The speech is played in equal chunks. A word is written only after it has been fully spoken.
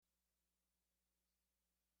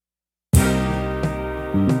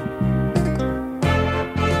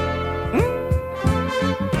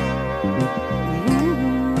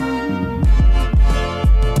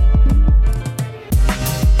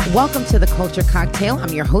Welcome to the Culture Cocktail.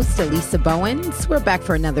 I'm your host, Alisa Bowens. We're back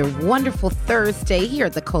for another wonderful Thursday here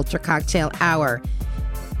at the Culture Cocktail Hour.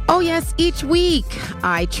 Oh yes, each week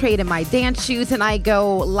I trade in my dance shoes and I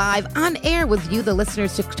go live on air with you, the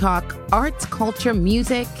listeners, to talk arts, culture,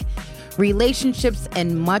 music, relationships,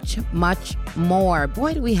 and much, much more.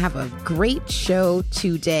 Boy, do we have a great show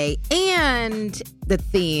today. And the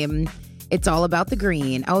theme, it's all about the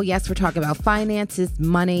green. Oh yes, we're talking about finances,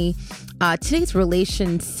 money. Today's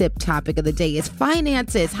relationship topic of the day is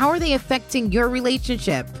finances. How are they affecting your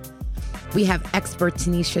relationship? We have expert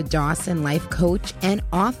Tonisha Dawson, life coach and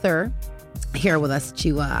author, here with us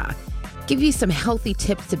to give you some healthy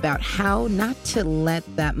tips about how not to let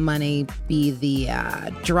that money be the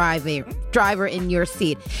driver in your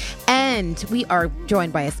seat. And we are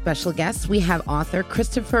joined by a special guest. We have author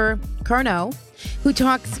Christopher Cournoo, who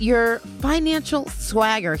talks your financial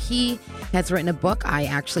swagger. He has written a book. I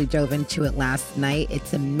actually dove into it last night.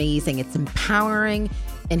 It's amazing. It's empowering.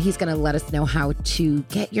 And he's going to let us know how to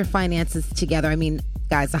get your finances together. I mean,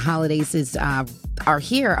 guys, the holidays are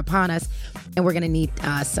here upon us. And we're going to need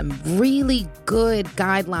some really good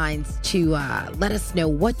guidelines to let us know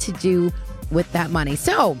what to do with that money.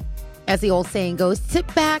 So, as the old saying goes, sit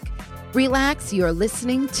back, relax. You're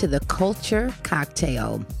listening to the Culture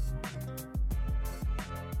Cocktail.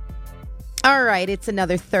 All right, it's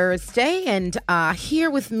another Thursday, and here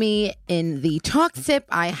with me in the Talk Sip,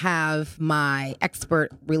 I have my expert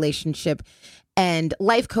relationship and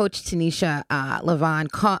life coach, Tonisha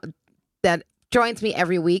LaVonne, that joins me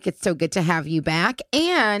every week. It's so good to have you back.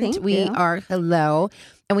 And And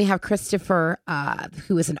we have Christopher,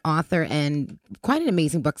 who is an author and quite an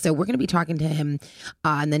amazing book. So we're going to be talking to him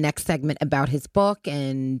in the next segment about his book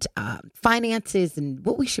and finances and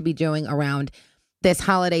what we should be doing around this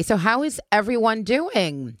holiday. So how is everyone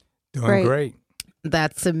doing? Doing great.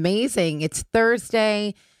 That's amazing. It's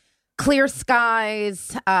Thursday, clear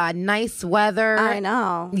skies, nice weather. I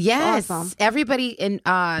know. Yes. Awesome. Everybody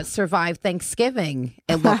survived Thanksgiving,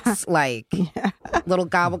 it looks like. Little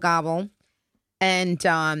gobble gobble. And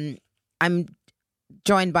I'm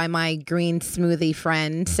joined by my green smoothie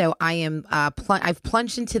friend. So I am I've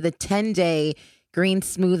plunged into the 10-day green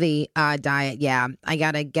smoothie diet. Yeah, I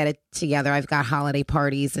got to get it together. I've got holiday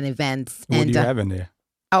parties and events. What and, do you have in there?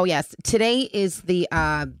 Oh, yes. Today is the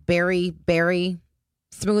berry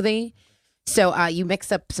smoothie. So you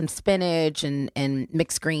mix up some spinach and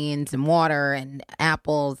mixed greens and water and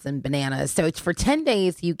apples and bananas. So it's for 10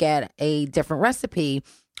 days, you get a different recipe.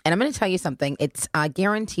 And I'm going to tell you something. It's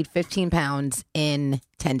guaranteed 15 pounds in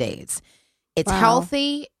 10 days. It's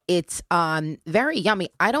healthy. It's very yummy.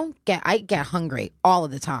 I get hungry all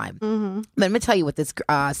of the time. Mm-hmm. But I'm going to tell you with this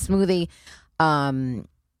smoothie,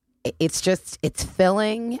 it's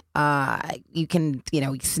filling. You can,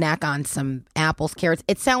 snack on some apples, carrots.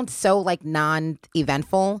 It sounds so like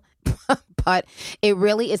non-eventful, but it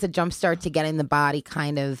really is a jumpstart to getting the body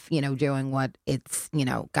kind of, doing what it's,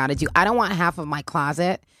 got to do. I don't want half of my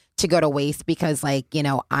closet to go to waste because I'm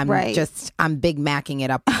Big Macking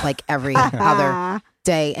it up like every other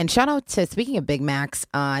day. And shout out to, speaking of Big Macs,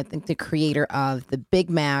 I think the creator of the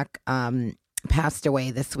Big Mac passed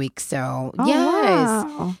away this week. So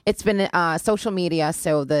Wow. It's been social media.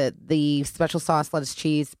 So the special sauce, lettuce,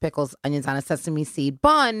 cheese, pickles, onions on a sesame seed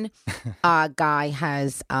bun guy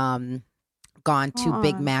has gone to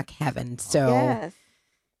Big Mac heaven. So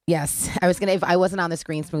yes, I was gonna. If I wasn't on this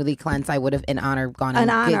green smoothie cleanse, I would have in honor gone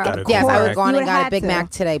and I would have gone and got a Big to. Mac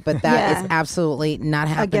today. But that is absolutely not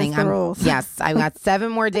happening. Against the rules. Yes, I've got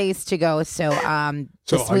 7 more days to go. So the So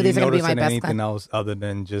are you smoothies are gonna be my noticing best. anything else other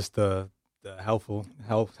than just the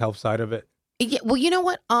health side of it? Yeah, well, you know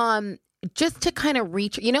what? Just to kind of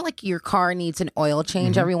reach, like your car needs an oil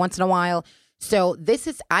change every once in a while. So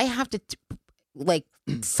I have to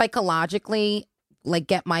psychologically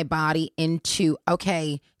get my body into,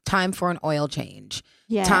 okay, time for an oil change.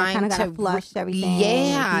 Yeah, time kind of got to flush everything.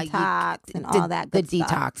 Yeah, detox and all that good the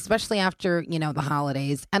stuff. detox, especially after the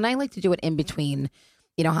holidays, and I like to do it in between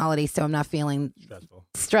holidays, so I'm not feeling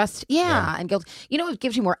stressed. Yeah, and guilt. It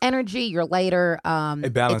gives you more energy. You're lighter.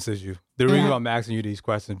 It balances you. The reason why I'm asking you these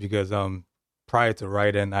questions because prior to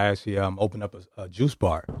writing, I actually opened up a juice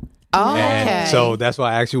bar. Oh, and okay. so that's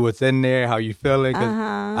why I asked you what's in there, how you feeling. 'Cause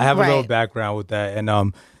I have a little background with that,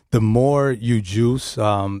 and the more you juice,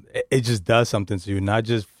 it just does something to you, not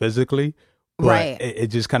just physically, but it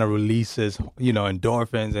just kind of releases,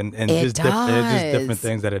 endorphins and just different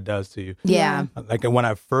things that it does to you. Yeah. Like when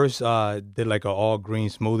I first did like an all green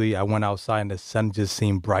smoothie, I went outside and the sun just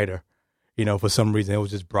seemed brighter. For some reason it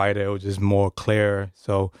was just brighter, it was just more clear.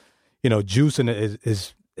 So, juicing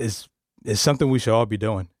is something we should all be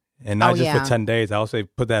doing. And not just for 10 days. I would say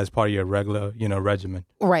put that as part of your regular, regimen.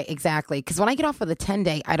 Right, exactly. Because when I get off for the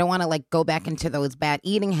 10-day, I don't want to like go back into those bad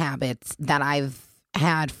eating habits that I've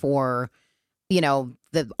had for,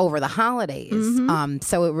 over the holidays. Mm-hmm.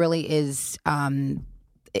 So it really is to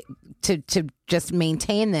just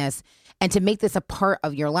maintain this and to make this a part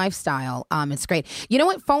of your lifestyle. It's great. You know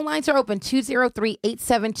what? Phone lines are open,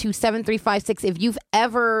 203-872-7356. If you've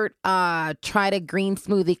ever tried a green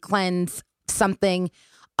smoothie cleanse, something,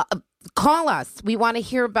 call us. We want to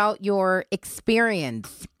hear about your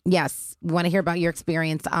experience. Yes, we want to hear about your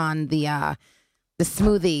experience on the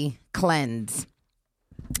smoothie cleanse.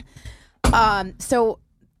 So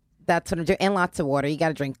that's what I'm doing. And lots of water. You got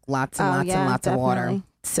to drink lots and lots and lots definitely. of water.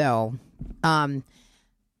 So,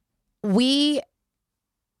 we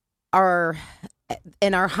are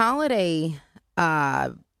in our holiday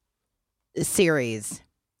series.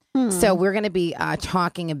 So we're going to be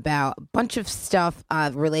talking about a bunch of stuff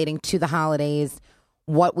relating to the holidays,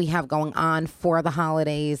 what we have going on for the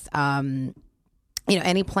holidays. Any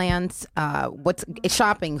plans? What's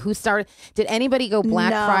shopping? Who started? Did anybody go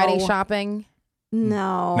Black Friday shopping?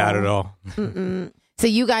 No, not at all. Mm-mm. So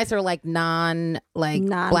you guys are like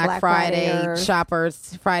non-Black Friday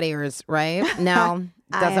shoppers, Fridayers, right? No,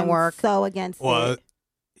 doesn't work. So against it. Well,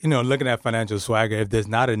 looking at financial swagger, if there's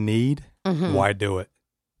not a need, why do it?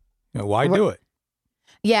 Why do it?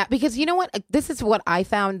 Yeah, because you know what? This is what I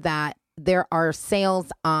found, that there are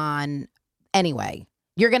sales on anyway.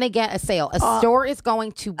 You're going to get a sale. A store is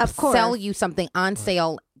going to sell you something on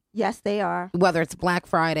sale. Yes, they are. Whether it's Black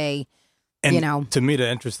Friday, and to me, the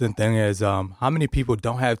interesting thing is how many people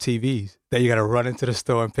don't have TVs that you got to run into the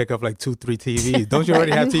store and pick up like 2-3 TVs. Don't you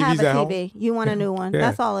already have TVs at home? You want a new one.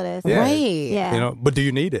 That's all it is. Yeah. Right. Yeah. But do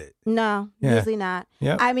you need it? No, usually not.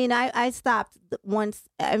 Yep. I mean, I stopped once.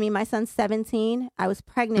 I mean, my son's 17. I was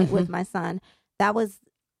pregnant with my son. That was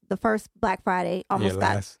the first Black Friday. Almost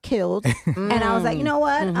got killed. And I was like, you know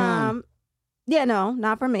what? No,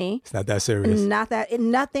 not for me. It's not that serious. It is not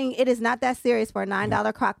that serious for a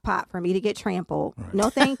 $9 crock pot for me to get trampled. Right. No,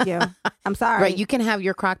 thank you. I'm sorry. Right, you can have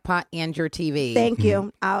your crock pot and your TV. Thank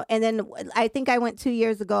you. And then I think I went 2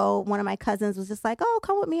 years ago. One of my cousins was just like, "Oh,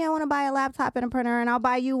 come with me. I want to buy a laptop and a printer, and I'll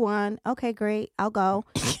buy you one." Okay, great. I'll go.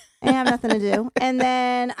 I have nothing to do. And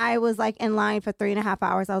then I was like in line for 3.5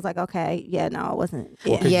 hours. I was like, okay, no, it wasn't.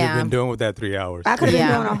 What could you have been doing with that 3 hours? I could have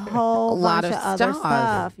been doing a whole lot bunch of other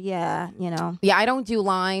stuff. Yeah, Yeah, I don't do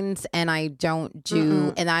lines, and I don't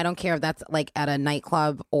do, and I don't care if that's like at a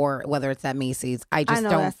nightclub or whether it's at Macy's. I just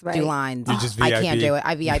don't do lines. You just VIP. I can't do it.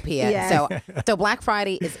 I VIP it. So Black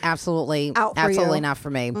Friday is absolutely not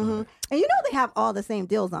for me. Mm-hmm. And they have all the same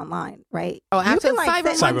deals online, right? Oh, absolutely.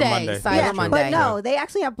 Cyber Monday. But no, they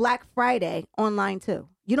actually have Black Friday online too.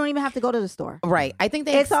 You don't even have to go to the store. Right. I think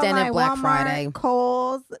they extended online. Black Walmart, Friday.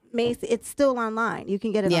 Kohl's, Macy's. It's still online. You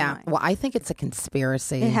can get it online. Well, I think it's a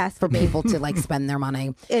conspiracy for people to like spend their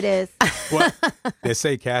money. It is. Well, they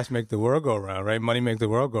say cash make the world go round, right? Money make the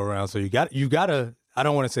world go round. So you gotta. I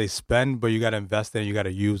don't want to say spend, but you got to invest in it. You got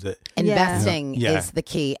to use it. Investing is the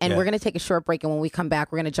key. And we're going to take a short break. And when we come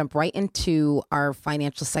back, we're going to jump right into our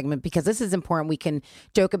financial segment because this is important. We can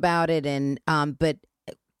joke about it. And but,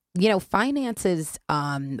 finances,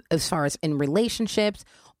 as far as in relationships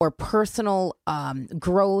or personal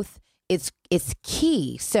growth, it's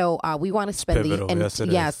key. So we want to spend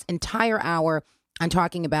the entire hour on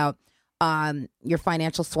talking about your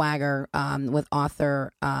financial swagger with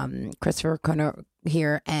author Christopher Cournoo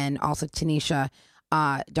here, and also Tonisha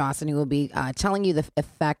Dawson, who will be telling you the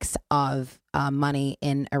effects of money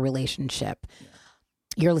in a relationship.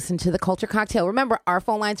 You're listening to The Culture Cocktail. Remember, our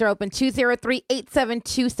phone lines are open,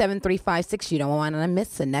 203-872-7356. You don't want to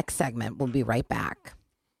miss the next segment. We'll be right back.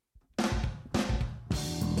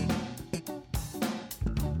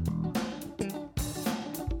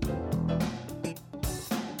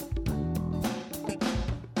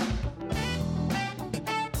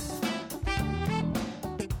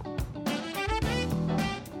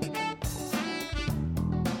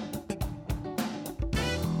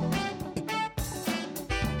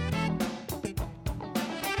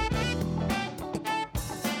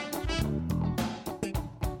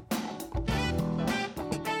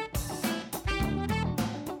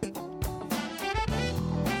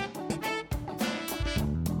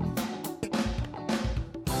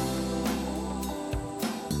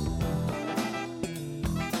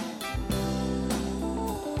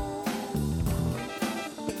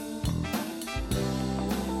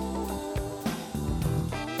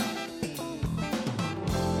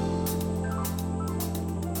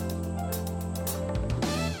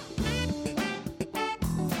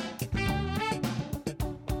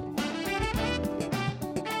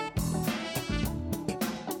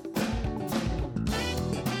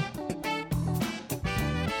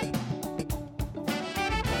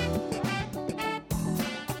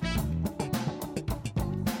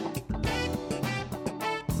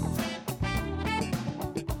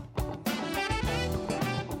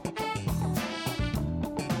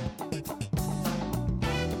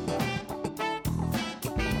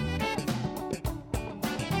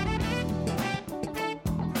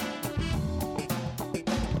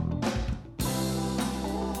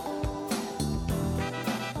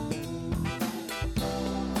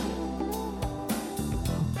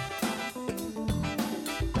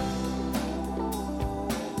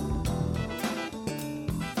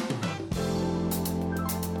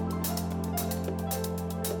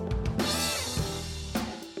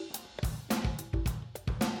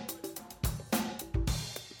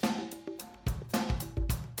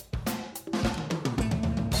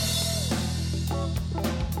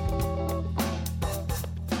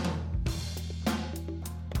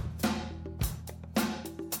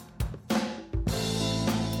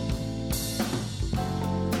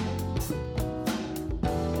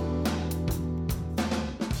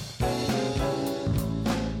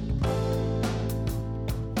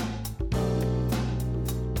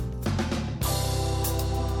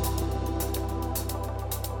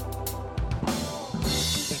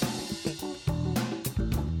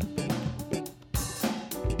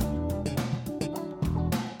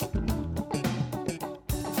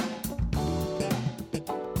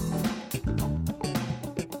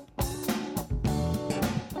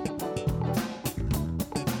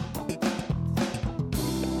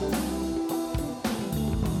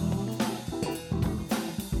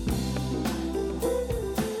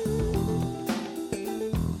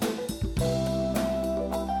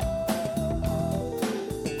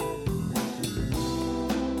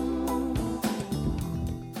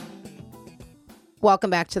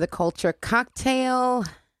 Welcome back to the Culture Cocktail.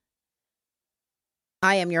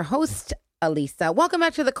 I am your host, Alisa. Welcome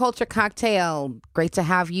back to the Culture Cocktail. Great to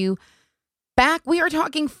have you back. We are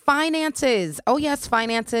talking finances. Oh, yes,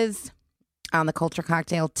 finances on the Culture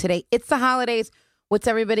Cocktail today. It's the holidays. What's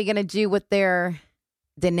everybody going to do with their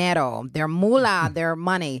dinero, their moolah, their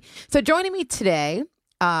money? So joining me today,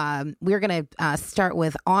 we're going to start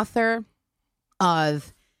with author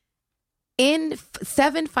of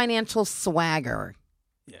Seven Financial Swagger.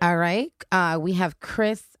 Yeah. All right. We have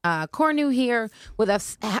Chris Cournoo here with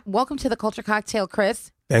us. Welcome to the Culture Cocktail,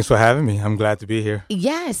 Chris. Thanks for having me. I'm glad to be here.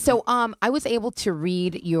 Yeah. So I was able to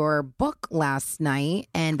read your book last night,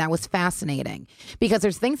 and that was fascinating because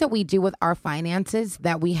there's things that we do with our finances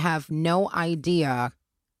that we have no idea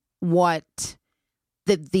what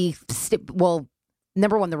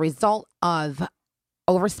number one, the result of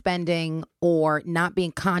overspending or not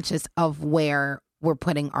being conscious of where we're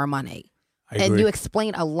putting our money. And you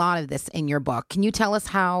explain a lot of this in your book. Can you tell us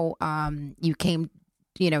how you came,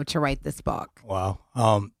 to write this book? Wow.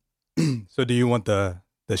 So do you want the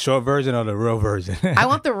short version or the real version? I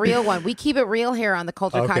want the real one. We keep it real here on the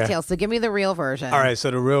Culture Cocktail, so give me the real version. All right,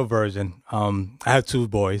 so the real version. I have two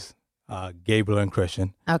boys, Gabriel and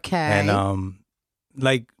Christian. Okay. And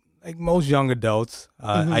like most young adults,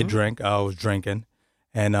 I drink. I was drinking.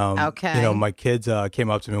 And, my kids came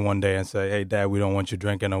up to me one day and said, "Hey, Dad, we don't want you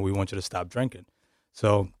drinking, or we want you to stop drinking."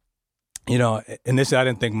 So, initially I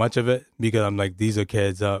didn't think much of it because I'm like, these are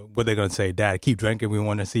kids. What they're going to say, "Dad, keep drinking. We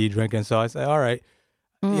want to see you drinking." So I said, all right.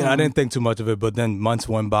 I didn't think too much of it. But then months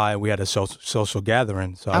went by and we had a social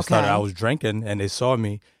gathering. So I was drinking and they saw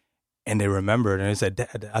me and they remembered. And they said,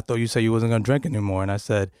 "Dad, I thought you said you wasn't going to drink anymore." And I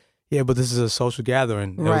said, "Yeah, but this is a social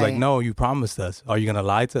gathering." It was like, "No, you promised us. Are you going to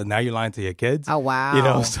lie to, now you're lying to your kids?" Oh,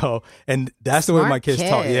 wow. So, and that's the way my kids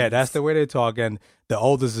talk. Yeah, that's the way they talk. And the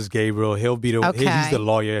oldest is Gabriel. He'll be he's the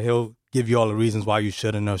lawyer. He'll give you all the reasons why you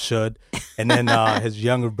shouldn't or should. And then his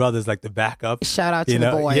younger brother's like the backup. Shout out to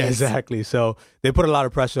the boys. Yeah, exactly. So they put a lot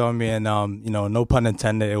of pressure on me and, no pun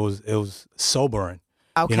intended, it was sobering.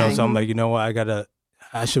 Okay. So I'm like, you know what,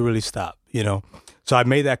 I should really stop, So I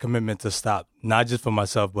made that commitment to stop, not just for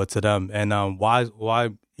myself, but to them. And why,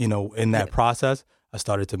 in that process, I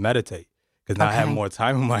started to meditate because now I have more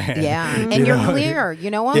time in my hands. Yeah, and you're clear.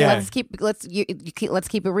 You know what? Yeah. Let's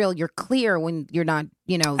keep it real. You're clear when you're not,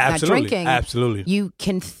 not drinking. Absolutely. You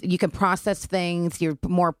can process things. You're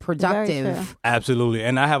more productive. Absolutely.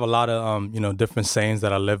 And I have a lot of different sayings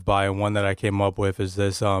that I live by, and one that I came up with is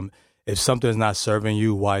this: if something's not serving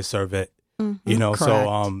you, why serve it? Correct.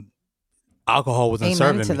 So alcohol wasn't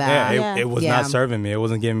serving me. It was not serving me. It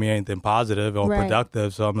wasn't giving me anything positive or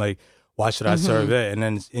productive. So I'm like, why should I serve it? And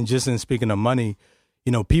then, in speaking of money,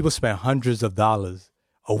 people spend hundreds of dollars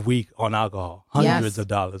a week on alcohol. Hundreds of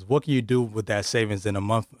dollars. What can you do with that savings in a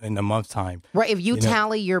month time? Right. If you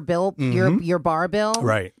tally your bill, your bar bill,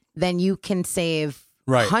 right, then you can save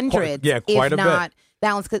hundreds. Quite if a not bit.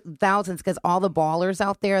 Thousands, because all the ballers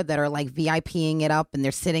out there that are like VIPing it up and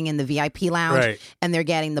they're sitting in the VIP lounge and they're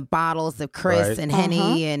getting the bottles of Chris and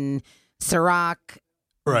Henny and Ciroc.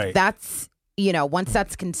 Right. That's, once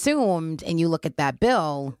that's consumed and you look at that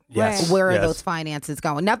bill, where are those finances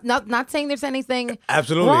going? Not saying there's anything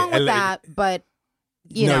wrong with that, but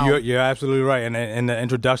you're absolutely right. And in the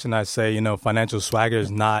introduction, I say, financial swagger is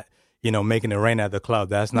not, making it rain at the club.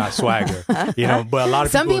 That's not swagger. But a lot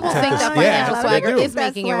of some people think that financial swagger is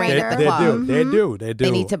making it rain at the club. They do. They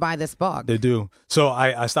need to buy this book. They do. So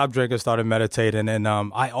I stopped drinking, started meditating, and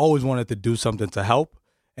I always wanted to do something to help.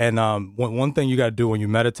 And one thing you got to do when you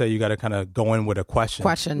meditate, you got to kind of go in with a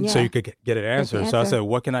question. So you could get an answer. So I said,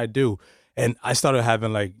 what can I do? And I started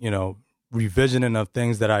having revisioning of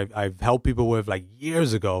things that I've helped people with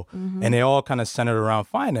years ago. And they all kind of centered around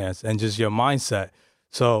finance and just your mindset.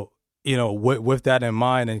 So, with that in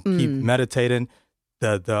mind and keep meditating,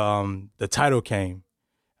 the title came.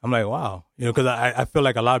 I'm like, wow, because I feel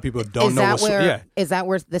like a lot of people don't know Is that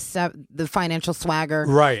where the financial swagger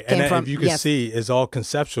right? Came and from? If you can see, it's all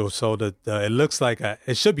conceptual. So it looks like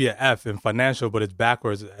it should be an F in financial, but it's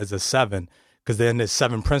backwards as a 7 because then there's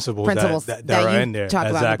 7 principles that are in there. Talk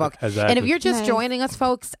about in the book. Exactly. And if you're just joining us,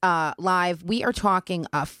 folks, live, we are talking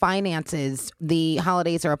finances. The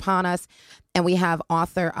holidays are upon us, and we have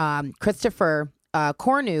author Christopher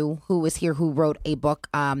Cournoo, who is here, who wrote a book,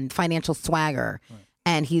 Financial Swagger. Right.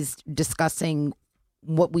 And he's discussing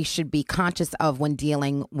what we should be conscious of when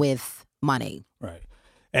dealing with money. Right.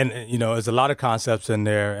 And, there's a lot of concepts in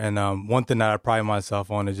there. And one thing that I pride myself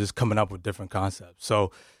on is just coming up with different concepts.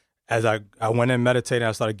 So as I went in meditating,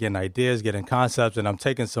 I started getting ideas, getting concepts, and I'm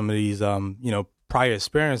taking some of these, prior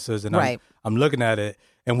experiences and I'm looking at it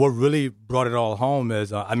And what really brought it all home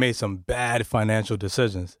is I made some bad financial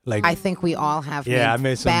decisions. Like I think we all have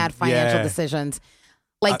made some bad financial decisions.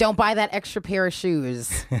 Like, don't buy that extra pair of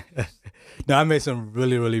shoes. No, I made some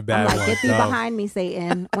really, really bad ones. Get thee behind me,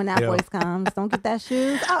 Satan, when that voice comes. Don't get that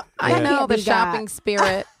shoes. Oh, I know, the shopping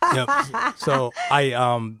spirit. Yep. So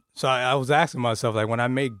I was asking myself, like, when I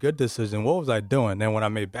made good decisions, what was I doing? And when I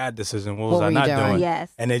made bad decisions, what was I not doing?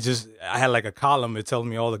 Yes. And I had like a column. It tells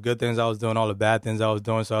me all the good things I was doing, all the bad things I was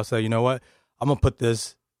doing. So I said, you know what? I'm going to put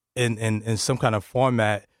this in some kind of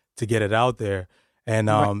format to get it out there. And,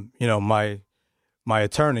 you know, my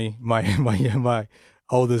attorney, my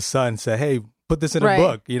oldest son said, hey, put this in a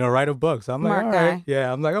book, you know, write a book. So I'm like, all right.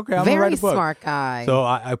 Yeah, I'm like, okay, I'm going to write a book. Very smart guy. So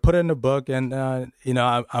I put it in the book, and, you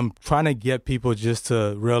know, I'm trying to get people just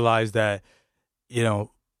to realize that, you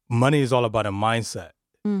know, money is all about a mindset.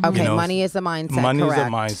 Mm-hmm. Okay, you know, money is a mindset, Money is a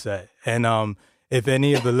mindset. And if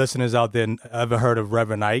any of the listeners out there ever heard of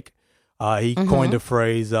Reverend Ike, he coined a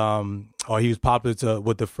phrase, or he was popular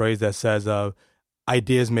with the phrase that says,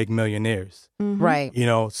 ideas make millionaires. Mm-hmm. Right. You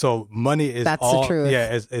know, so money is That's all, the truth.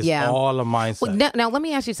 Yeah, it's all a mindset. Well, now, let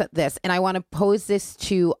me ask you this, and I want to pose this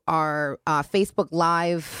to our Facebook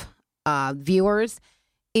Live viewers.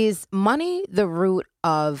 Is money the root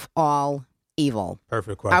of all evil?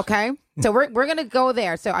 Perfect question. Okay. So we're going to go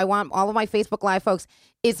there. So I want all of my Facebook Live folks,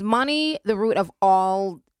 is money the root of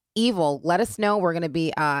all evil? Let us know. We're going to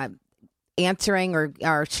be answering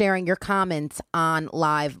or sharing your comments on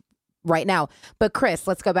live right now. But Chris,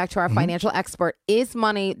 let's go back to our financial expert. Is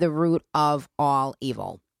money the root of all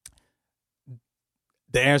evil?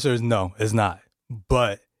 The answer is no, it's not.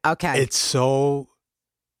 But it's so...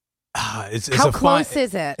 How close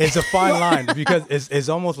is it? It's a fine line because it's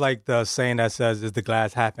almost like the saying that says, is the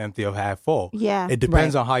glass half empty or half full? Yeah. It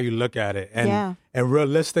depends on how you look at it. And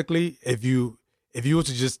realistically, if you were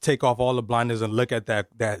to just take off all the blinders and look at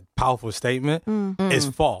that powerful statement, it's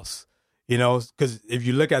false. You know, because if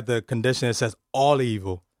you look at the condition, it says all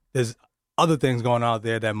evil. There's other things going on out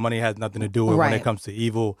there that money has nothing to do with when it comes to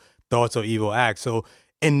evil thoughts or evil acts. So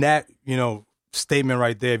in that, you know, statement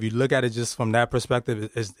right there, if you look at it just from that perspective,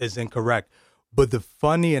 it's incorrect. But the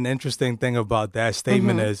funny and interesting thing about that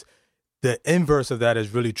statement is the inverse of that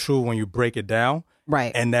is really true when you break it down.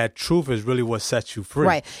 Right. And that truth is really what sets you free.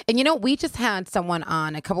 Right. And, you know, we just had someone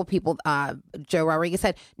on, a couple people, Joe Rodriguez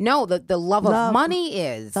said, no, the love of money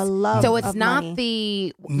is. The love So it's of not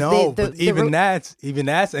money. but even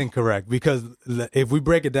that's incorrect, because if we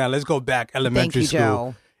break it down, let's go back elementary school.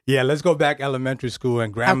 Joe. Yeah, let's go back elementary school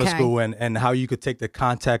and grammar school and how you could take the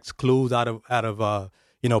context clues out of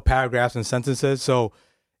you know, paragraphs and sentences. So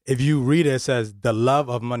if you read it, it says the love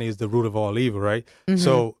of money is the root of all evil, right?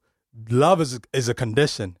 So love is a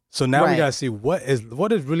condition. So now we gotta see what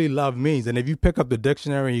does really love means. And if you pick up the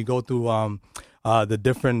dictionary and you go through the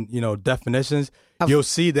different, you know, definitions, you'll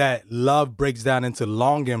see that love breaks down into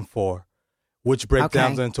longing for, which breaks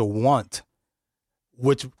down into want.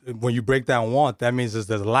 Which, when you break down want, that means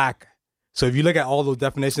there's lack. So if you look at all those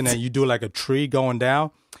definitions and you do like a tree going down,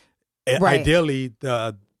 ideally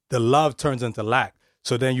the love turns into lack.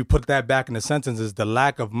 So then you put that back in the sentences, the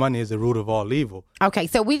lack of money is the root of all evil. Okay,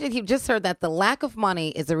 so we just heard that the lack of money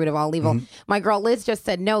is the root of all evil. My girl Liz just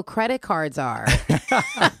said, no, credit cards are.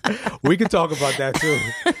 We can talk about that too.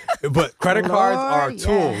 But credit cards are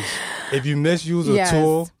tools. If you misuse a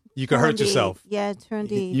tool, you can hurt yourself. Yeah, true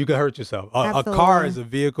indeed. You can hurt yourself. A car is a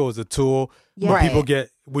vehicle, is a tool. Yeah. When people get,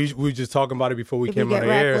 we were just talking about it before we came on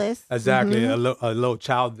the air. Exactly. A little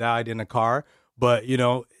child died in a car. But, you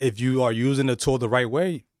know, if you are using the tool the right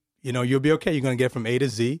way, you know, you'll be okay. You're going to get from A to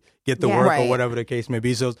Z, get to work or whatever the case may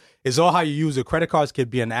be. So it's all how you use it. Credit cards could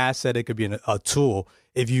be an asset. It could be a tool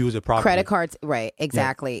if you use it properly. Credit cards, right,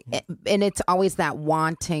 exactly. Yeah. And it's always that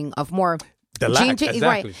wanting of more. The lack, exactly.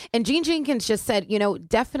 Right. And Jean Jenkins just said, you know,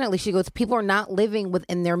 definitely, she goes, people are not living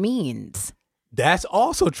within their means. That's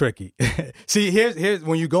also tricky. See, here's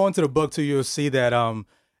when you go into the book too, you'll see that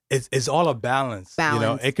it's all a balance. You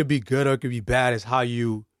know, it could be good or it could be bad. It's how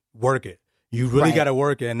you work it. You really got to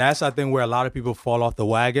work it. And that's, I think, where a lot of people fall off the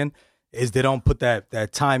wagon, is they don't put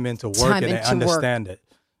that time into work and understand it.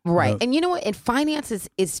 Right. You know? And you know what? In finance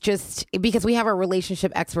is just, because we have a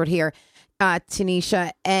relationship expert here,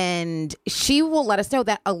 Tonisha, and she will let us know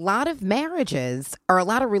that a lot of marriages or a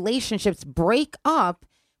lot of relationships break up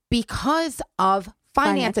because of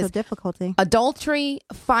finances. Financial difficulty. Adultery,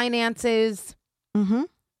 finances.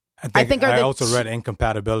 I think I also read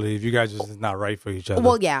incompatibility. If you guys are just not right for each other.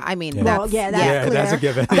 Well, yeah, I mean, that's clear. That's a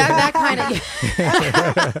given. that kind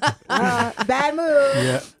of bad move.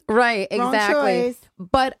 Yeah. Right, exactly. Wrong choice.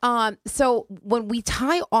 But so when we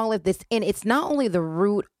tie all of this in, it's not only the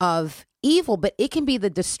root of evil, but it can be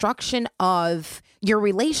the destruction of your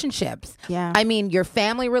relationships. Yeah. I mean, your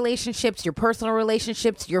family relationships, your personal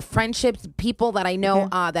relationships, your friendships, people that I know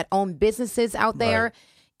that own businesses out there. Right.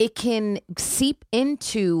 It can seep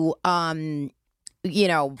into, you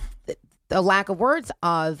know, the lack of words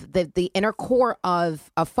of the inner core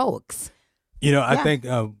of folks. You know, I think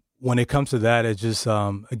when it comes to that, it's just,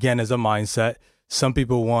 again, as a mindset, some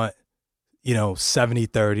people want, you know,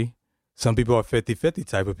 70-30. Some people are 50-50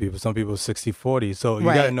 type of people. Some people are 60-40. So you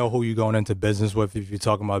got to know who you're going into business with if you're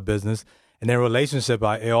talking about business. And then relationship,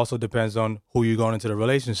 it also depends on who you're going into the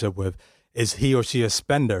relationship with. Is he or she a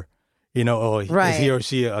spender? You know, or is he or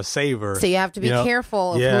she a saver? So you have to be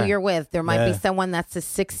careful of who you're with. There might be someone that's a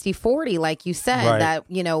 60-40, like you said, that,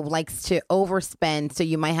 you know, likes to overspend. So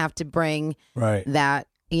you might have to bring that,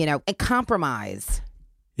 you know, and compromise.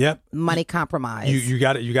 Yep. Money compromise. You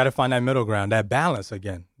got to find that middle ground, that balance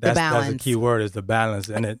again. That's the key word, is the balance.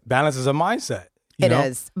 And balance is a mindset. It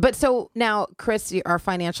is. But so now, Chris, our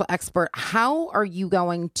financial expert, how are you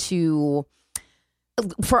going to,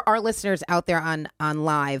 for our listeners out there on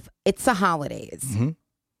live, it's the holidays. Mm-hmm.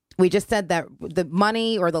 We just said that the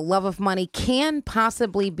money or the love of money can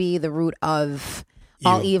possibly be the root of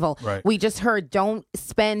all evil. Right. We just heard, don't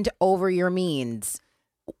spend over your means.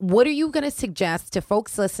 What are you going to suggest to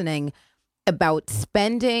folks listening about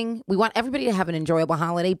spending? We want everybody to have an enjoyable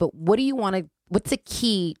holiday, but what's the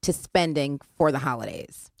key to spending for the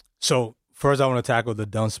holidays? So first I want to tackle the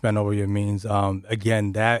don't spend over your means.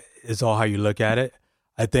 Again, that is all how you look at it.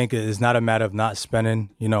 I think it's not a matter of not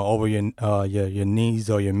spending, you know, over your needs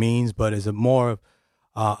or your means, but it's more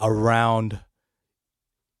around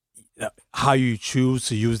how you choose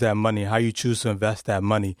to use that money, how you choose to invest that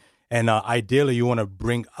money. And ideally, you want to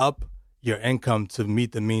bring up your income to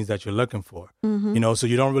meet the means that you're looking for. Mm-hmm. You know, so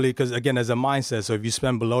you don't really, because again, there's a mindset. So if you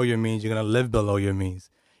spend below your means, you're going to live below your means.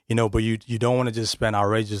 You know, but you don't want to just spend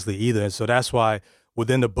outrageously either. So that's why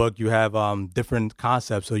within the book you have different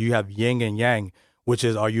concepts. So you have yin and yang, which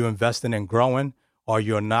is, are you investing in growing or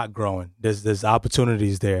you're not growing? There's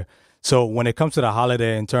opportunities there. So when it comes to the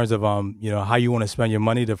holiday, in terms of you know, how you want to spend your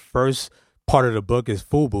money, the first part of the book is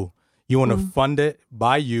FUBU. You want to fund it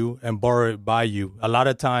by you and borrow it by you. A lot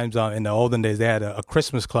of times in the olden days, they had a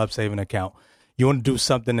Christmas club saving account. You want to do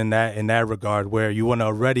something in that regard where you want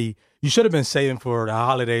to you should have been saving for the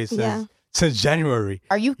holidays since January.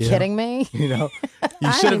 Are you kidding me? You know,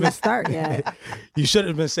 you should have been start yet. You should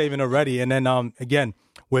have been saving already. And then again,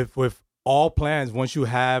 with all plans, once you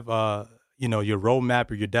have you know, your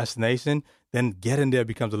roadmap or your destination, then getting there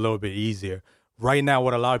becomes a little bit easier. Right now,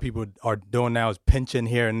 what a lot of people are doing now is pinching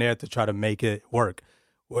here and there to try to make it work.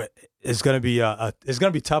 It's gonna be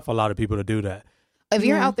tough for a lot of people to do that. If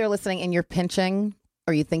you're out there listening and you're pinching,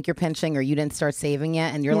 or you think you're pinching, or you didn't start saving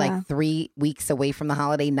yet, and you're like 3 weeks away from the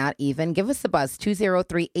holiday, not even, give us a buzz,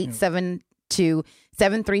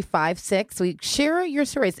 203-872-7356. We share your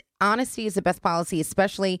stories. Honesty is the best policy,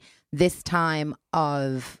 especially this time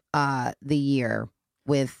of the year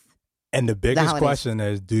with. And the biggest question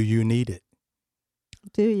is, do you need it?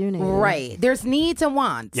 Do you need it? Right. There's needs and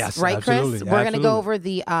wants. Yes, right, absolutely. Chris? We're going to go over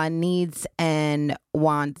the needs and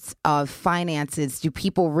wants of finances. Do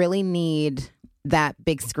people really need that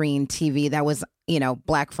big screen TV that was, you know,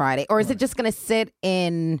 Black Friday? Or is it just going to sit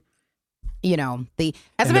in, you know,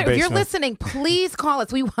 if you're listening, please call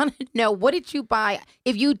us. We want to know, what did you buy?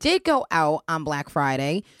 If you did go out on Black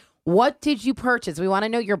Friday, what did you purchase? We want to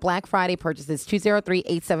know your Black Friday purchases.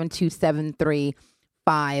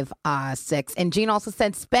 203-872-7356. And Jean also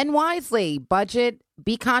said, spend wisely, budget,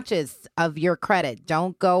 be conscious of your credit.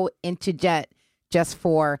 Don't go into debt just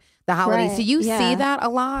for the holidays. Right. So you see that a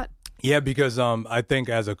lot? Yeah, because I think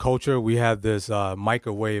as a culture, we have this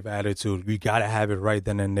microwave attitude. We got to have it right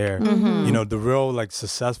then and there. Mm-hmm. You know, the real like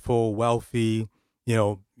successful, wealthy, you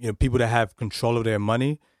know, people that have control of their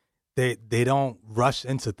money, they don't rush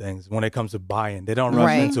into things when it comes to buying. They don't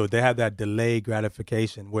rush into it. They have that delayed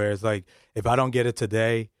gratification where it's like, if I don't get it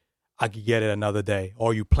today, I could get it another day,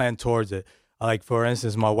 or you plan towards it. Like, for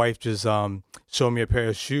instance, my wife just showed me a pair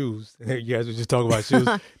of shoes. You guys were just talking about shoes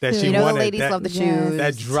that she wanted. The ladies love the shoes.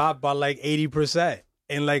 That dropped by like 80%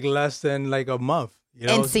 in like less than like a month. You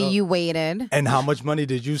know? And so you waited. And how much money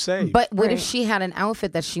did you save? But what if she had an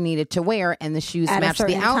outfit that she needed to wear and the shoes matched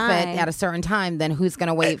the outfit at a certain time? Then who's going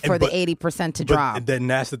to wait for the 80% to drop? Then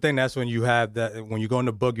that's the thing. That's when you have that. When you go in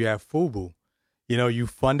the book, you have FUBU. You know, you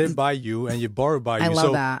funded by you and you borrowed by you. I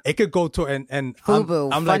love that. It could go to and FUBU,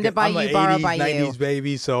 I'm funded by you, borrowed by 90s you.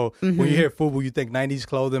 baby. So when you hear FUBU, you think 90s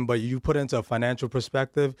clothing, but you put it into a financial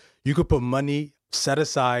perspective. You could put money set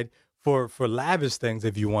aside for lavish things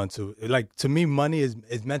if you want to. Like, to me, money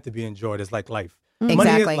is meant to be enjoyed. It's like life. Exactly.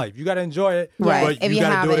 Money is life. You got to enjoy it, right? But you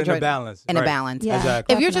got to do it in a balance. In a balance. Yeah,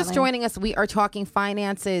 exactly. If you're just joining us, we are talking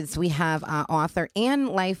finances. We have author and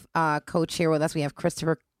life coach here with us. We have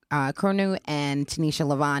Christopher Cournoo and Tonisha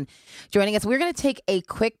LaVonne joining us. We're going to take a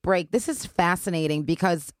quick break. This is fascinating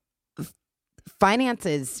because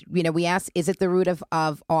finances, we asked, is it the root of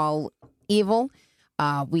all evil?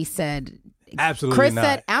 We said, absolutely Chris not.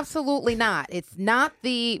 said, absolutely not. It's not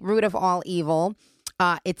the root of all evil.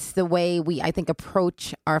 It's the way we, I think,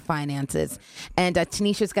 approach our finances. And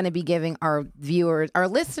Tanisha's going to be giving our viewers, our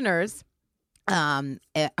listeners,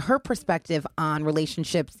 her perspective on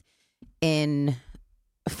relationships in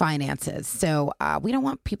finances. So we don't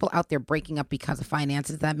want people out there breaking up because of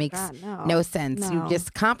finances. That makes no sense. No. You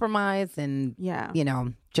just compromise and,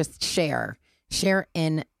 just share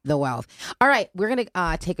in the wealth. All right, we're going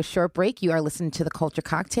to take a short break. You are listening to The Culture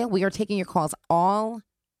Cocktail. We are taking your calls all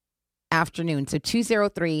afternoon. So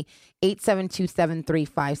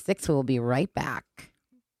 203-872-7356. We'll be right back.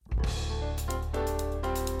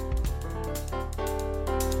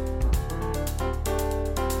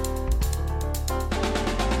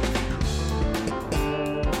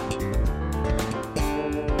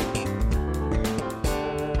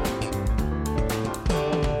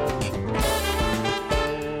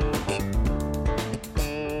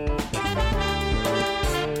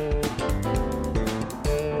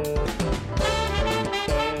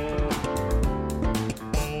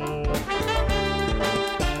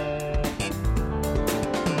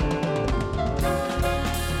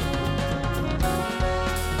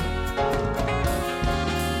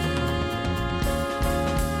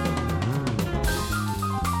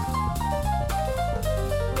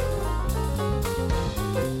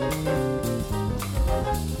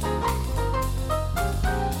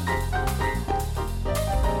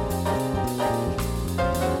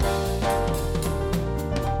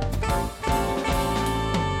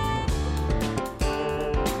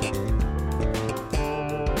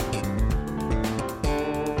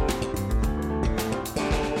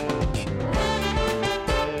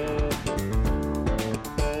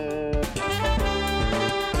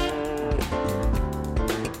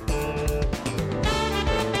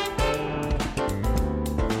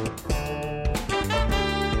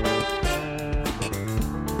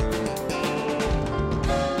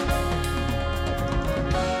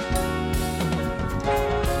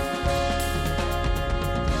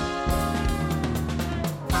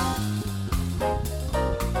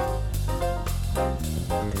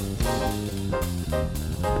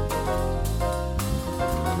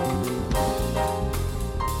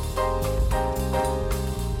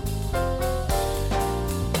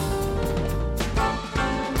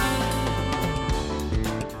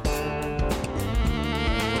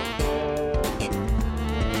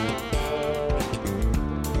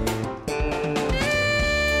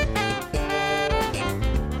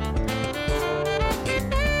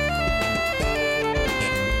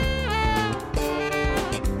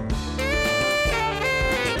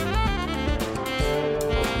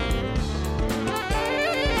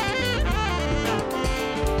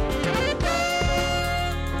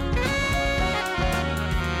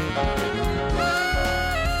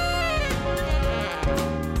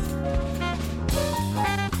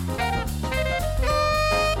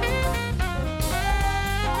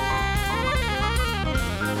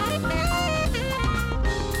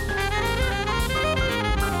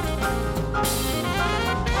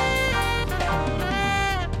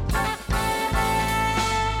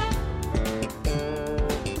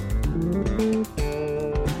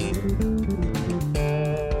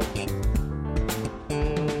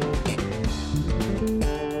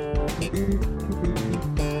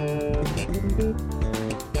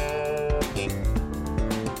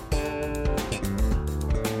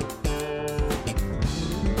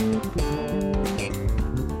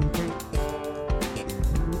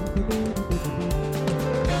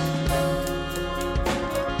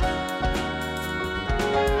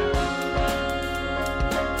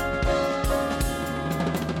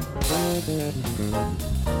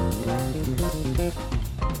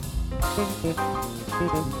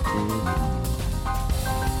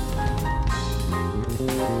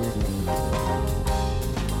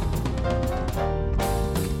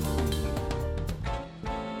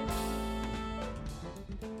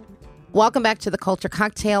 Welcome back to The Culture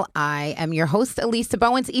Cocktail. I am your host, Alisa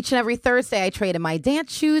Bowens. Each and every Thursday, I trade in my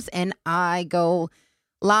dance shoes and I go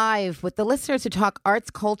live with the listeners to talk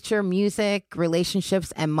arts, culture, music,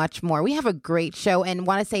 relationships, and much more. We have a great show and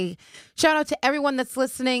want to say shout out to everyone that's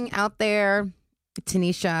listening out there.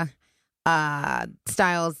 Tanisha,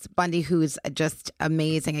 Styles Bundy, who's just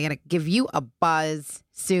amazing. I got to give you a buzz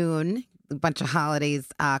soon. A bunch of holidays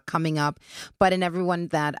coming up, but and everyone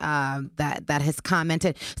that has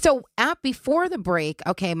commented. So before the break,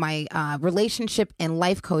 okay, my relationship and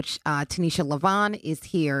life coach Tonisha LaVonne is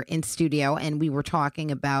here in studio, and we were talking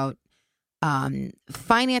about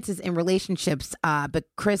finances and relationships. But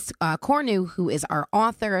Chris Cournoo, who is our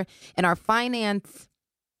author and our finance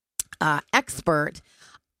expert,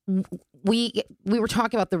 we were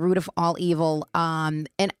talking about the root of all evil, and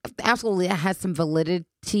absolutely it has some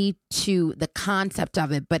validity to the concept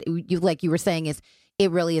of it. But like you were saying,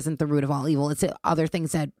 it really isn't the root of all evil. It's other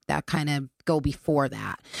things that kind of go before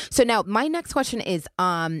that. So now my next question is,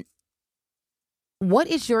 what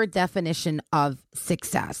is your definition of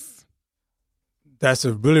success? That's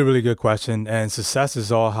a really, really good question. And success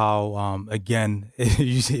is all how, again,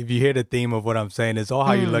 if you hear the theme of what I'm saying, it's all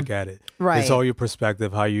how you look at it. Right. It's all your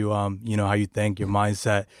perspective, how you, how you think, your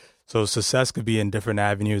mindset. So success could be in different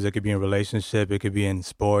avenues. It could be in relationship. It could be in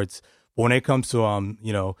sports. But when it comes to,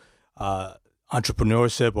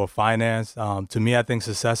 entrepreneurship or finance, to me, I think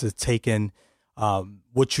success is taking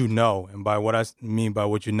what you know. And by what I mean by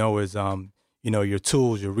what you know is, your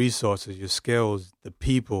tools, your resources, your skills, the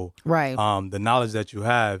people, right? The knowledge that you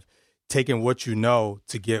have, taking what you know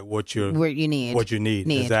to get what you need.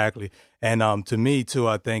 Exactly. And to me too,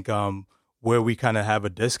 I think where we kind of have a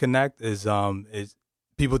disconnect is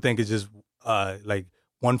people think it's just like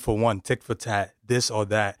one for one, tick for tat, this or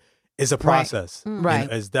that. It's a process. Right.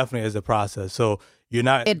 It's definitely is a process. So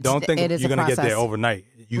don't think you're going to get there overnight.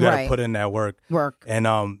 You got to put in that work. And,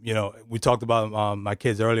 we talked about my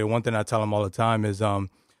kids earlier. One thing I tell them all the time is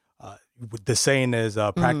the saying is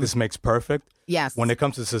practice makes perfect. Yes. When it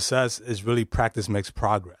comes to success, it's really practice makes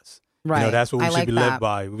progress. Right. That's what we should be lived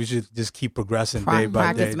by. We should just keep progressing day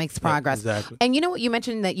by day. Practice makes progress. Exactly. And you know what? You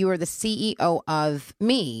mentioned that you were the CEO of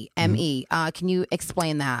ME. Can you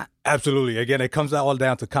explain that? Absolutely. Again, it comes all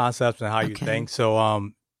down to concepts and how you think. So,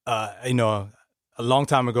 a long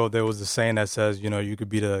time ago, there was a saying that says, you could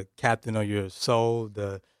be the captain of your soul,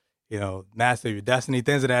 the, master of your destiny,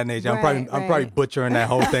 things of that nature. I'm probably butchering that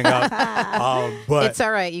whole thing up. But it's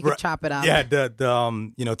all right. You can chop it up. Yeah.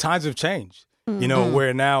 The times have changed,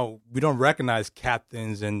 where now we don't recognize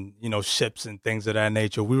captains and, ships and things of that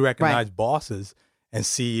nature. We recognize bosses and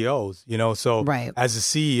CEOs, So as a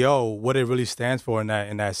CEO, what it really stands for in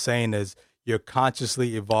that saying is, you're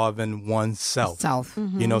consciously evolving oneself. So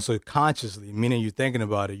consciously, meaning you're thinking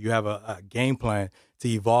about it, you have a game plan to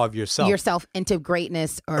evolve yourself into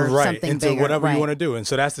greatness or something into bigger. Whatever you want to do. And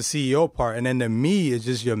so that's the CEO part. And then the me is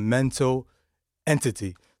just your mental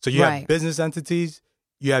entity. So you have business entities,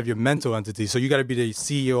 you have your mental entity. So you got to be the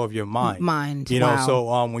CEO of your mind.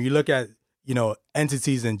 So when you look at,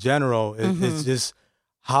 entities in general, it's just,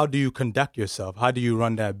 how do you conduct yourself? How do you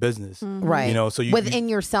run that business? Right. So within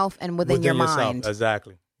yourself and within your mind.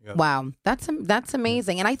 Exactly. Yep. Wow. That's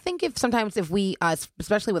amazing. And I think if we,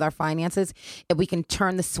 especially with our finances, if we can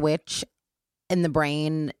turn the switch in the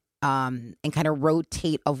brain and kind of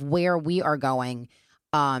rotate of where we are going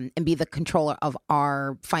and be the controller of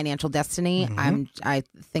our financial destiny, I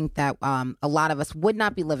think that a lot of us would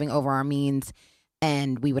not be living over our means.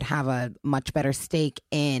 And we would have a much better stake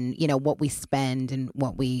in, what we spend and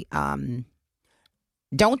what we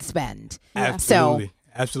don't spend. Absolutely.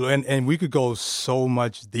 Absolutely. And we could go so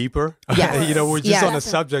much deeper. Yes. We're just on the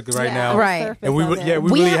subject right now. Right. And we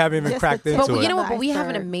really haven't even cracked into it. But we have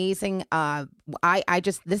an amazing,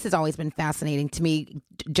 this has always been fascinating to me,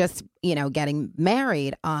 just, getting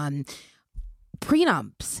married on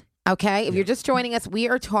prenups. Okay. If you're just joining us, we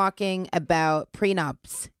are talking about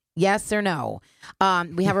prenups. Yes or no?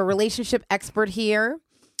 We have a relationship expert here.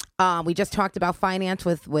 We just talked about finance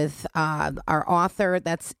with our author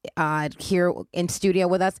that's here in studio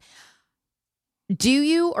with us. Do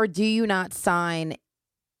you or do you not sign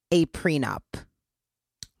a prenup?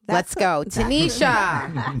 Let's go.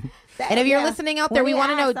 Tanisha. And if you're listening out there, we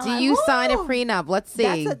want to know, do you sign a prenup? Let's see.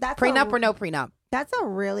 Prenup or no prenup? That's a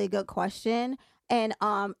really good question. And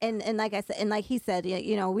like I said, and like he said,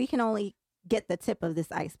 we can only get the tip of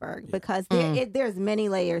this iceberg because there's many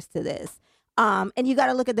layers to this. And you got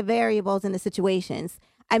to look at the variables and the situations.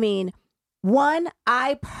 I mean, one,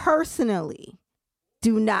 I personally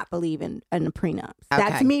do not believe in prenups.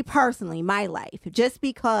 That's me personally, my life. Just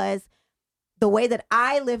because the way that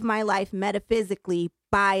I live my life metaphysically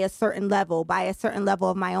by a certain level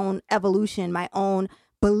of my own evolution, my own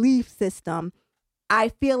belief system, I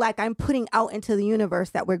feel like I'm putting out into the universe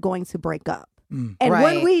that we're going to break up. And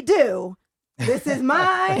when we do, This is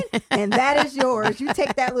mine, and that is yours. You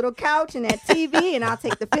take that little couch and that TV, and I'll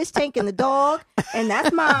take the fish tank and the dog, and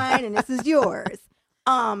that's mine, and this is yours.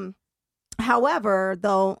 However,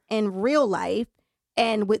 though, in real life,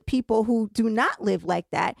 and with people who do not live like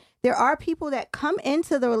that, there are people that come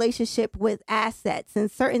into the relationship with assets and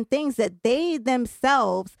certain things that they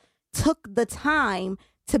themselves took the time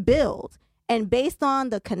to build. And based on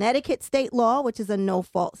the Connecticut state law, which is a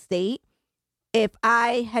no-fault state, if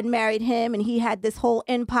I had married him and he had this whole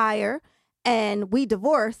empire and we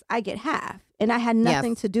divorced, I get half. And I had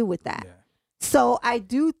nothing to do with that. Yeah. So I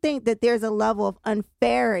do think that there's a level of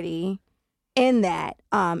unfairity in that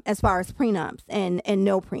as far as prenups and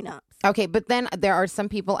no prenups. Okay, but then there are some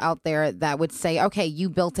people out there that would say, okay, you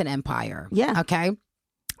built an empire. Yeah. Okay.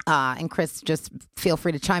 And Chris, just feel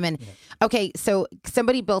free to chime in. Yeah. Okay, so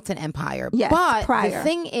somebody built an empire. Yes, but prior. The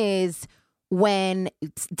thing is, when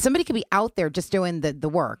somebody could be out there just doing the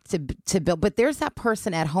work to build, but there's that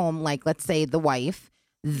person at home, like let's say the wife,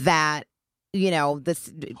 that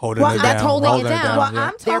that's holding it down. Well,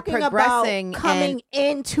 I'm talking about coming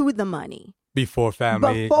into the money. Before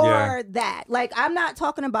family. Before that. Like, I'm not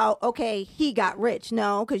talking about, okay, he got rich.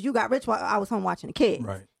 No, because you got rich while I was home watching the kids.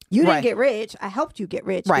 Right. You didn't get rich. I helped you get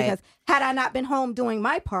rich. Right. Because had I not been home doing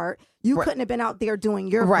my part, you couldn't have been out there doing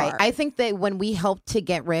your part. I think that when we help to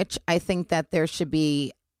get rich, I think that there should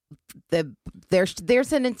be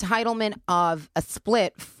there's an entitlement of a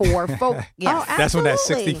split for folks. Yes. Oh, that's when that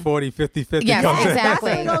 60, 40, 50, 50 yes, comes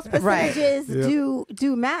exactly. in. That's when those percentages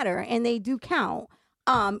do matter, and they do count.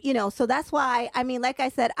 So that's why, I mean, like I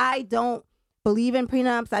said, I don't believe in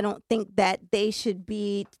prenups. I don't think that they should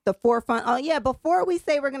be the forefront. Oh, yeah, before we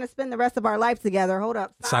say we're going to spend the rest of our life together, hold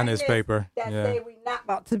up. Sign this paper. That say we're not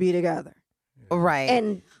about to be together. Right.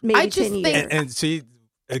 And maybe 10 years. And see,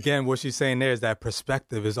 again, what she's saying there is that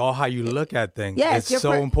perspective is all how you look at things. Yes, it's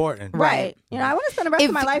so important. Right. I want to spend the rest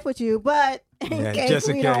of my life with you, but in case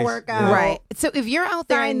we don't work out. Right. So if you're out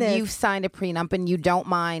there and you've signed a prenup and you don't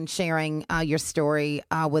mind sharing your story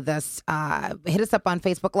with us, hit us up on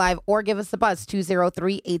Facebook Live or give us a buzz,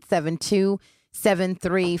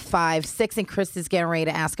 203-872-7356. And Chris is getting ready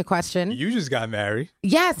to ask a question. You just got married.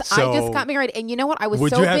 Yes, so I just got married, and you know what? I was so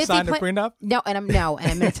busy. Would you have signed a prenup? No, and I'm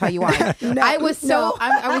going to tell you why. I was so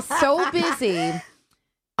busy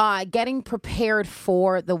getting prepared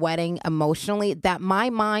for the wedding emotionally that my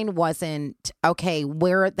mind wasn't okay.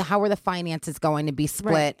 How are the finances going to be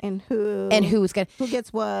split, right. and who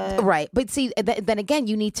gets what, right? But see, then again,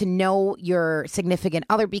 you need to know your significant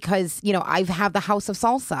other because I've had the House of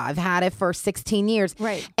Salsa. I've had it for 16 years,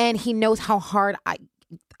 right? And he knows how hard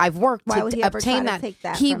I've worked to obtain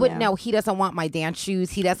that. He would know he doesn't want my dance shoes.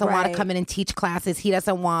 He doesn't want to come in and teach classes. He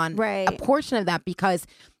doesn't want a portion of that because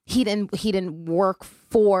he didn't work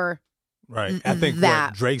for I think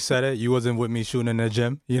that Drake said it. You wasn't with me shooting in the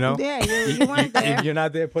gym, Yeah, you weren't there. You're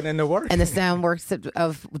not there putting in the work. And the sound works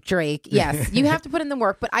of Drake. Yes, you have to put in the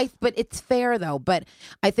work, but it's fair though. But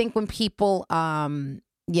I think when people have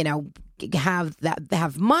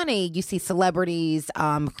money, you see celebrities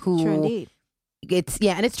who True indeed. It's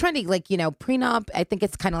and it's trendy. Like prenup. I think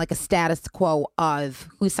it's kind of like a status quo of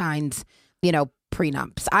who signs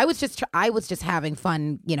prenups. I was just having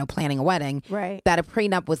fun, planning a wedding. Right. That a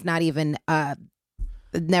prenup was not even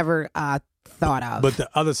never thought of. But the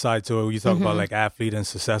other side to it, you talk about like athlete and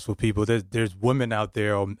successful people. There's women out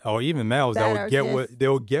there, or even males that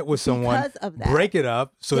will get with someone, break it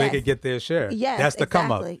up so they could get their share. Yes, that's the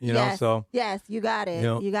come up. So yes, you got it.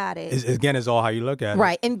 You got it. It's all how you look at it.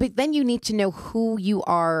 Right, but then you need to know who you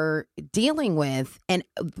are dealing with and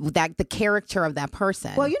that the character of that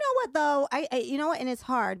person. Well, you know what though, and it's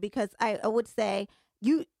hard because I would say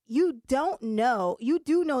you don't know. You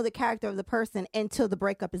do know the character of the person until the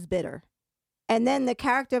breakup is bitter. And then the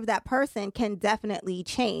character of that person can definitely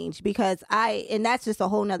change because and that's just a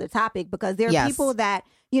whole nother topic because there are people that,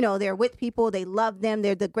 they're with people, they love them,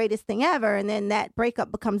 they're the greatest thing ever. And then that breakup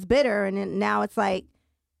becomes bitter. And then now it's like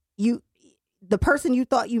the person you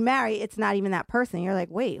thought you married, it's not even that person. You're like,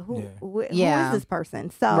 wait, who is this person?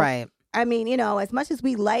 So, right. I mean, as much as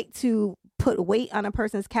we like to put weight on a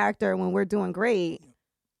person's character when we're doing great,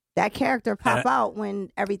 that character pop out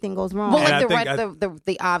when everything goes wrong. Well, like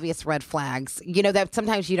the obvious red flags, that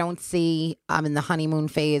sometimes you don't see in the honeymoon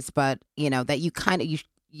phase, but that you kind of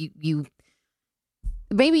you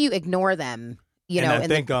maybe you ignore them. And I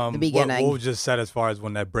think the beginning. What was just said as far as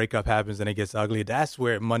when that breakup happens and it gets ugly, that's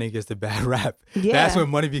where money gets the bad rap. Yeah. That's when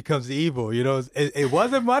money becomes evil. It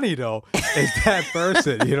wasn't money though. It's that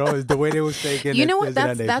person. It's the way they was taking. You know what?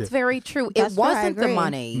 That's very true. It wasn't the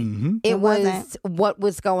money. Mm-hmm. It was what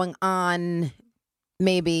was going on.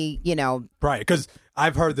 Maybe right? Because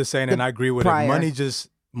I've heard the saying, and I agree with it. Money just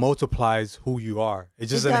multiplies who you are. It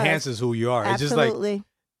just enhances who you are. Absolutely.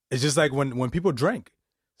 It's just like when people drink.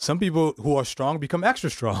 Some people who are strong become extra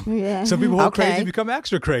strong. Yeah. Some people who are crazy become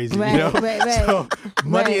extra crazy. Right, you know? right. So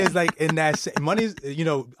money is like in that. Money is,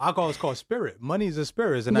 alcohol is called spirit. Money is a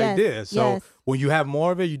spirit, it's an idea. So when you have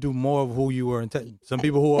more of it, you do more of who you were intended. Some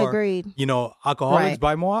people who are, alcoholics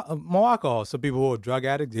buy more alcohol. Some people who are drug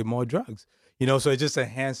addicts get more drugs. So it just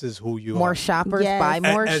enhances who you are. More shoppers buy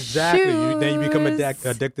more exactly. shoes. Then you become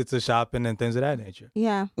addicted to shopping and things of that nature.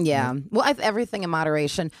 Yeah. Yeah. Well, everything in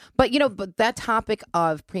moderation. But, but that topic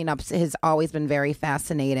of prenups has always been very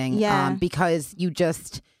fascinating. Yeah. Because you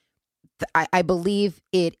just, I believe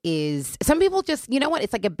it is, some people just,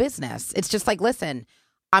 it's like a business. It's just like, listen,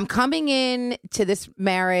 I'm coming in to this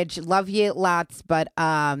marriage, love you lots, but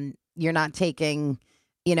you're not taking...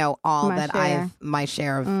 my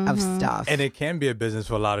share of stuff. And it can be a business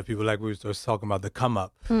for a lot of people, like we were just talking about the come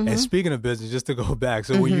up. And speaking of business, just to go back,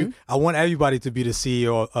 so I want everybody to be the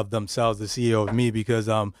CEO of themselves, the CEO of me, because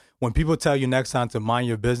when people tell you next time to mind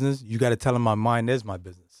your business, you got to tell them my mind is my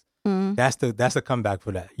business. That's the comeback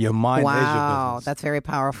for that. Your mind is your business. Wow, that's very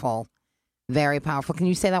powerful. Very powerful. Can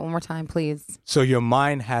you say that one more time, please? So your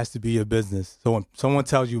mind has to be your business. So when someone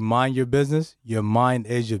tells you mind your business, your mind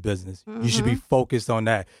is your business. You should be focused on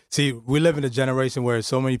that. See, we live in a generation where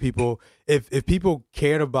so many people, if people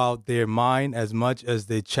cared about their mind as much as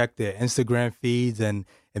they check their Instagram feeds and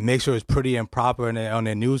make sure it's pretty and proper on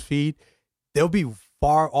their news feed, they'll be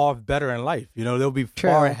far off better in life. They'll be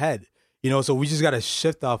far ahead. So we just got to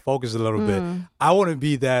shift our focus a little bit. I want to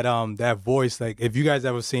be that voice. Like if you guys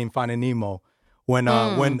ever seen Finding Nemo, when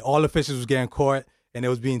all the fishes was getting caught and it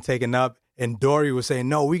was being taken up, and Dory was saying,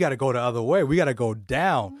 no, we got to go the other way. We got to go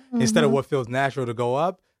down instead of what feels natural to go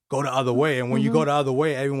up, go the other way. And when you go the other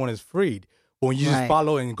way, everyone is freed. But when you just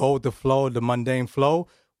follow and go with the flow, the mundane flow,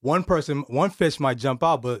 one fish might jump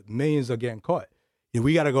out, but millions are getting caught.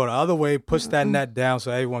 We got to go the other way, push that net down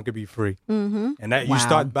so everyone could be free. And that you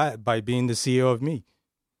start by being the CEO of me.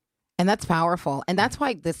 And that's powerful. And that's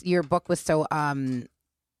why your book was so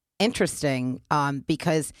interesting,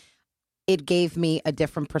 because it gave me a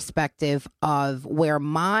different perspective of where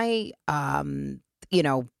my,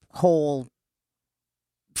 whole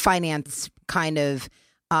finance kind of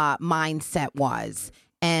mindset was.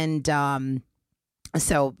 And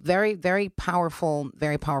so very, very powerful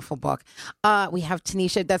book. We have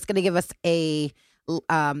Tonisha that's going to give us a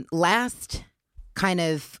last kind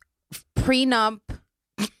of prenup.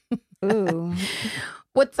 Ooh.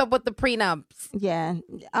 What's up with the prenups? Yeah.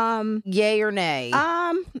 Yay or nay?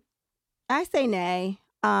 I say nay.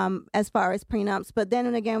 As far as prenups, but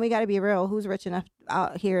then again, we got to be real. Who's rich enough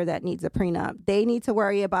out here that needs a prenup? They need to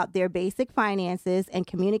worry about their basic finances and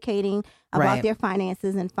communicating about their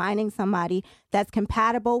finances and finding somebody that's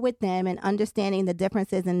compatible with them and understanding the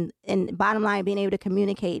differences and bottom line, being able to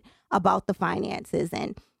communicate about the finances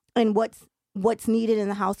and what's needed in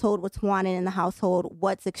the household, what's wanted in the household,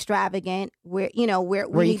 what's extravagant, where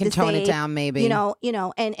you can tone it down, maybe,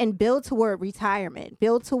 and build toward retirement,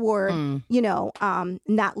 build toward,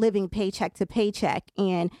 not living paycheck to paycheck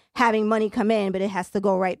and having money come in, but it has to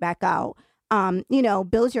go right back out.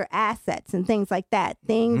 Build your assets and things like that,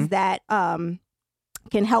 things that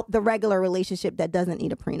can help the regular relationship that doesn't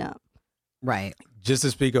need a prenup. Right. Just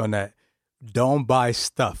to speak on that, don't buy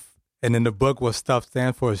stuff. And in the book, what stuff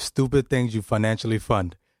stands for is stupid things you financially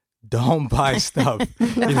fund. Don't buy stuff.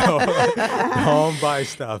 Don't buy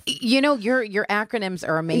stuff. Your acronyms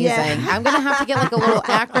are amazing. Yeah. I'm gonna have to get like a little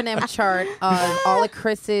acronym chart of all of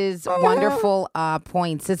Chris's wonderful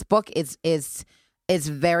points. This book is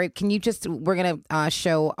very. Can you we're gonna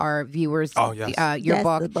show our viewers your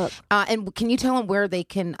book. And can you tell them where they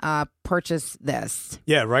can purchase this?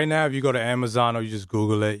 Yeah, right now if you go to Amazon or you just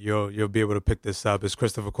Google it, you'll be able to pick this up. It's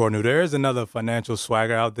Christopher Cournoo. There is another financial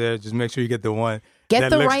swagger out there. Just make sure you get the one. Get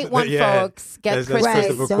the right one, folks. Get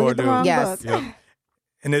Christopher Cournoo. Yes. Yep.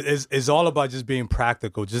 And it's all about just being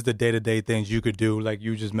practical, just the day-to-day things you could do, like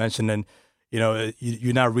you just mentioned. And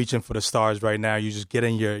you're not reaching for the stars right now. You're just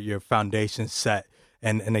getting your foundation set.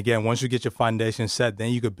 And again, once you get your foundation set,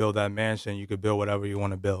 then you could build that mansion. You could build whatever you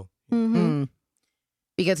want to build. Mm-hmm.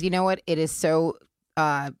 Because you know what? It is so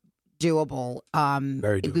doable.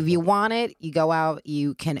 Very doable. If you want it, you go out,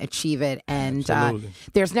 you can achieve it. And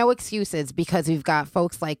there's no excuses because we've got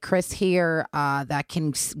folks like Chris here that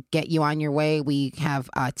can get you on your way. We have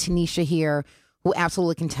Tonisha here who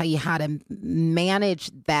absolutely can tell you how to manage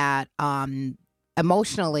that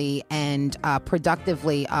emotionally and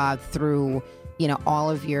productively through all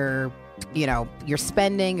of your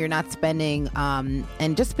spending, you're not spending,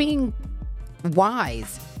 and just being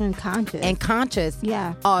wise and conscious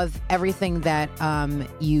of everything that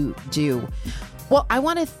you do. Well, I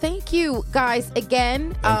want to thank you guys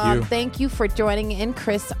again. Thank you for joining in,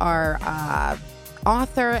 Chris, our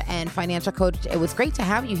author and financial coach. It was great to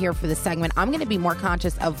have you here for this segment. I'm going to be more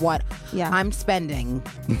conscious of what I'm spending.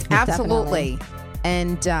 Absolutely.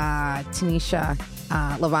 And Tonisha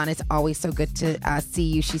LaVonne, it's always so good to see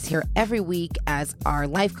you. She's here every week as our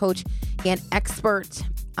life coach and expert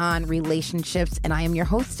on relationships. And I am your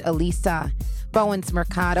host, Alisa Bowens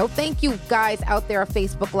Mercado. Thank you guys out there on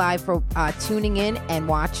Facebook Live for tuning in and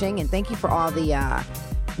watching. And thank you for all the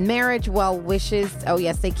marriage well wishes. Oh,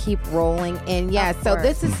 yes, they keep rolling in. Yeah, so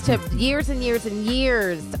this is to years and years and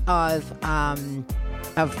years of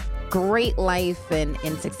great life and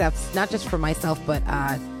success, not just for myself, but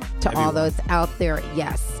to all those out there.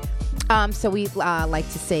 Yes. So we like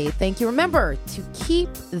to say thank you. Remember to keep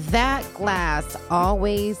that glass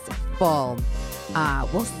always full.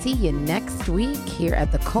 We'll see you next week here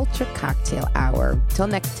at the Culture Cocktail Hour. Till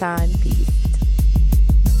next time, peace.